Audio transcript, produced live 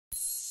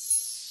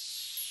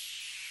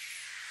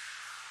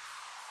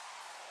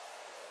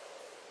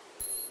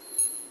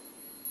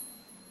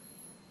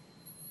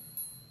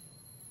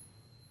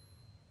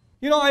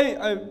You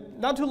know,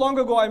 not too long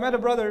ago, I met a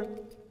brother.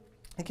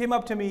 He came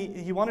up to me.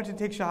 He wanted to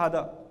take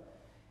Shahada.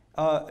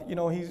 You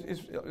know, he's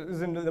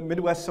in the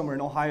Midwest somewhere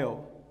in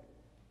Ohio.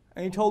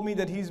 And he told me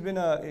that he's been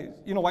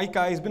white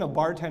guy, he's been a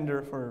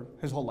bartender for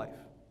his whole life.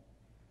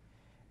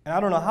 And I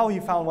don't know how he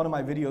found one of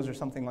my videos or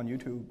something on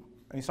YouTube.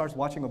 And he starts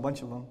watching a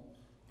bunch of them.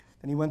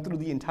 Then he went through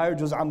the entire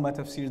Juz Amma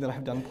tafsir that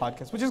I've done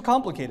podcast, which is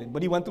complicated,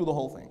 but he went through the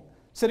whole thing.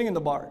 Sitting in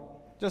the bar,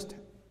 just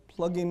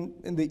plugging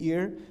in the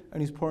ear,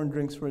 and he's pouring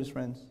drinks for his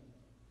friends.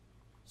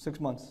 6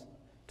 months.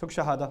 Took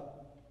Shahada.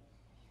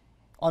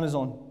 On his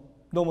own.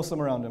 No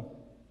Muslim around him.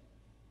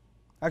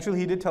 Actually,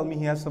 he did tell me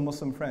he has some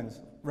Muslim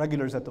friends,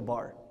 regulars at the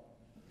bar.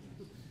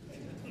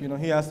 You know,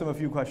 he asked them a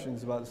few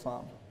questions about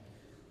Islam.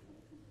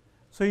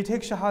 So he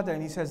takes Shahada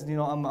and he says, you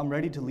know, I'm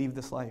ready to leave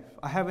this life.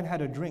 I haven't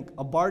had a drink.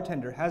 A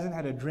bartender hasn't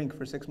had a drink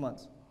for 6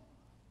 months.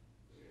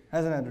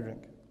 Hasn't had a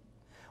drink.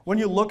 When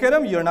you look at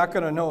him, you're not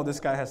going to know this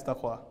guy has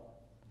taqwa.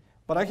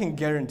 But I can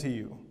guarantee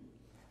you,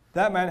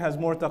 that man has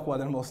more taqwa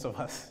than most of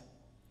us.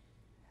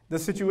 The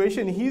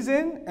situation he's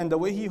in and the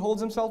way he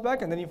holds himself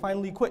back, and then he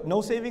finally quit.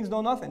 No savings,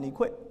 no nothing. He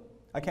quit.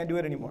 I can't do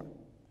it anymore.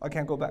 I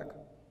can't go back.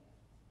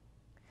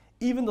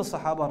 Even the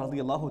Sahaba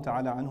radiallahu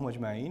ta'ala anhu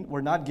ajma'in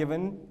were not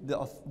given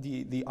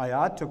the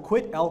ayat to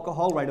quit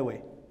alcohol right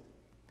away.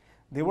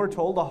 They were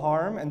told the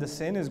harm and the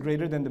sin is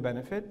greater than the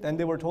benefit. Then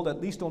they were told at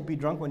least don't be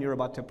drunk when you're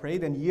about to pray.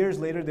 Then years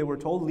later they were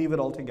told leave it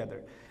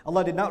altogether.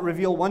 Allah did not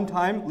reveal one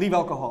time leave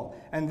alcohol.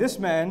 And this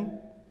man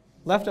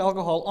left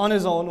alcohol on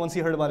his own once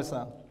he heard about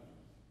Islam.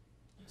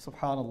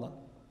 Subhanallah.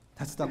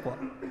 That's taqwa.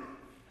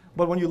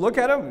 But when you look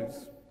at him,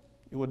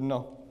 you wouldn't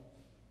know.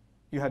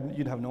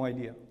 You'd have no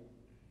idea.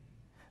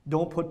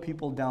 Don't put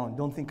people down.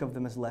 Don't think of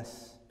them as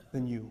less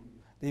than you.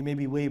 They may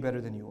be way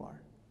better than you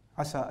are.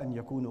 عسى أن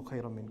يكونوا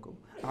خيرا منكم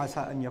عسى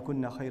أن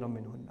يكون خيرا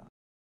منهن.